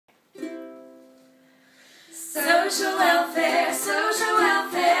Social welfare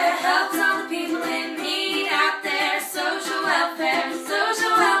helps all the people in need out there. Social welfare,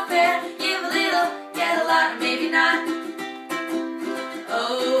 give a little, get a lot, or maybe not.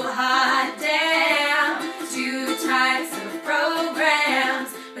 Oh, hot damn, two types of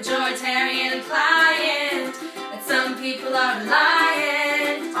programs, majoritarian and client, that some people are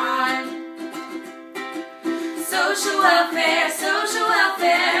reliant on. Social welfare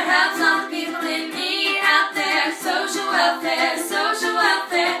helps all the people in need out there. Social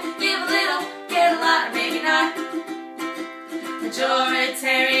welfare, give a little, get a lot, or maybe not.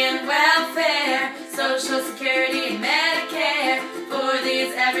 Majoritarian welfare, Social Security and Medicare, for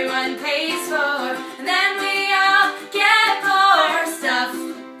these everyone pays for, and then we all get more stuff.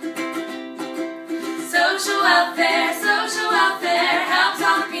 Social welfare helps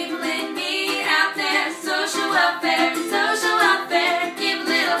all the people in need out there. Social welfare, give a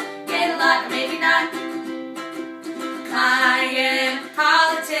little, get a lot, or maybe not. Client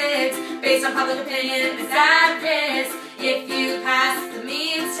politics, based on public opinion, is at risk. If you pass the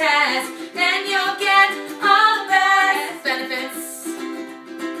means test, then you'll get all the best benefits.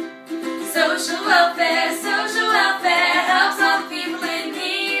 Social welfare helps all the people in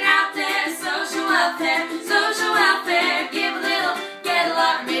need out there. Social welfare, give a little, get a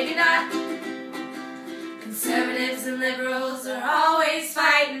lot, or maybe not. Conservatives and liberals are always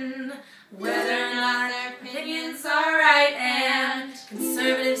fighting whether or not their opinions are right, and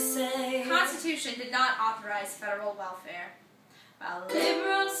conservatives say the Constitution did not authorize federal welfare, while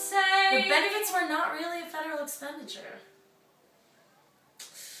liberals say the benefits were not really a federal expenditure.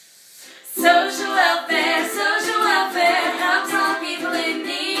 social welfare